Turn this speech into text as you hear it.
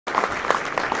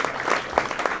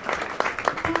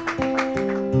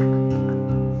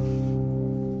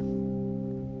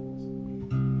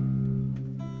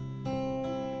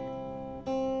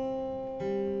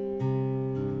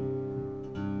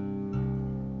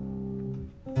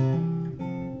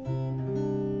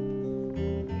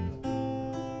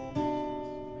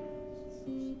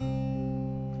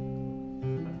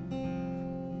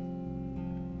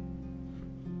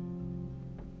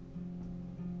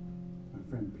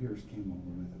Pierce came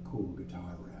over with a cool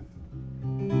guitar riff.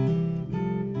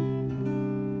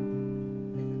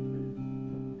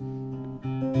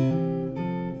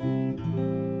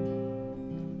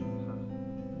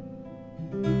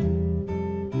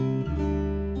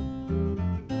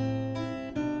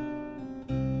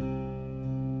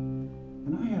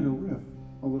 And I had a riff,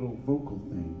 a little vocal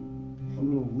thing, a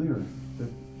little lyric that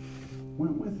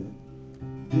went with it.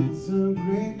 It's a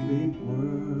great big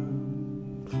world.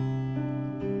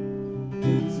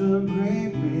 It's a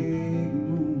great big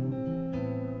moon.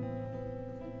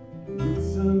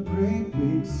 It's a great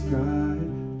big sky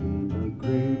and a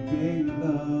great big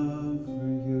love for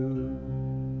you.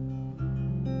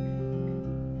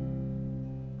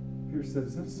 Pierce said,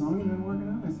 "Is that a song you've been working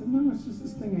on?" I said, "No, it's just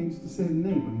this thing I used to say to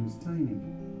Nate when he was tiny.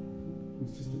 He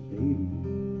was just a baby."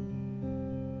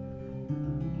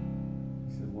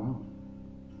 He said, "Wow,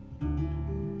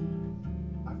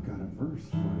 I've got a verse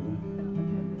for you."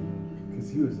 Because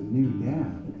he was a new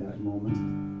dad at that moment.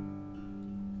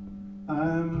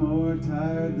 I'm more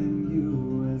tired than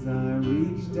you as I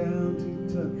reach down to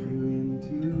tuck you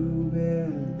into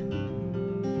bed.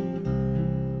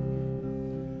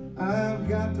 I've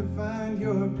got to find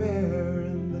your bear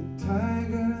and the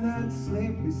tiger that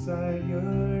sleep beside your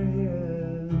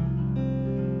head.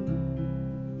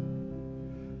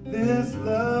 This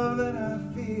love that I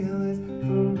feel is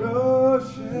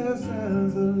ferocious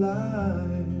as a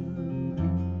lion.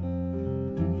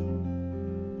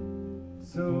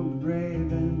 So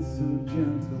brave and so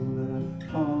gentle that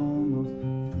I almost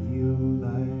feel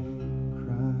like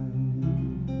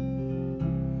crying.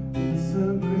 It's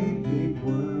a great big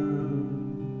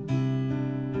world.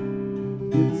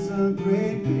 It's a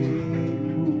great big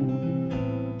moon.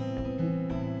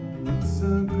 It's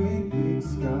a great big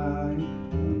sky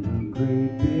and a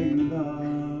great big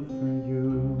love for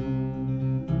you.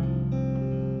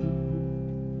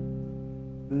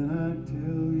 Then I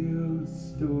tell you a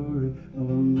story of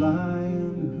a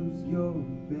lion who's your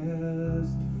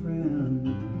best friend.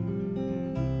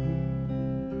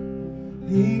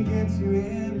 He gets you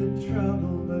into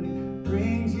trouble, but he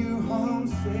brings you home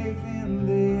safe in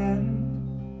the end.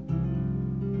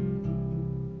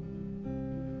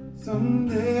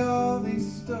 Someday all these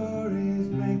stories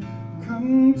may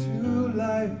come to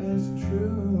life as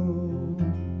true.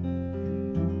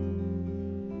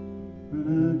 When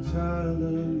a child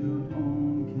of your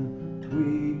own can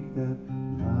wake that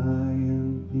lion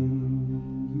in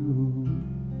you.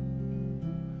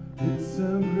 It's a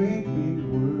great big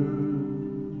world.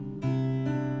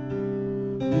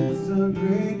 It's a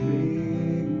great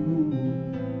big moon.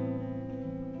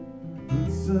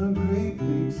 It's a great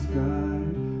big sky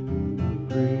and a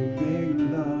great big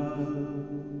love.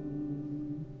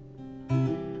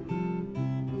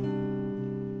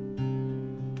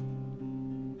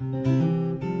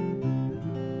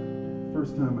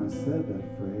 First time I said that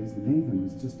phrase, Nathan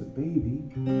was just a baby.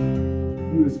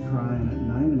 He was crying at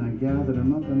night, and I gathered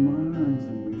him up in my arms,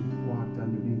 and we walked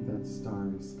underneath that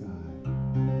starry sky.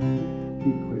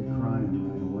 He quit crying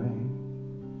right away.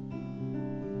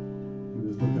 He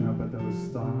was looking up at those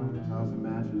stars. I was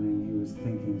imagining he was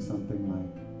thinking something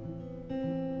like,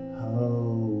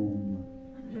 home.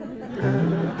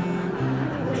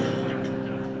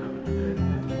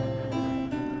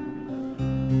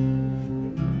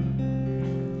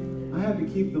 I had to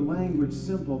keep the language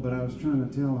simple, but I was trying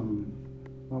to tell him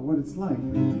about what it's like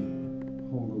to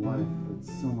hold a life that's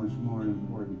so much more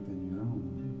important than your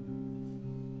own.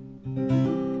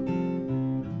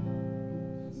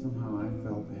 Somehow I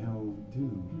felt held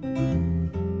too.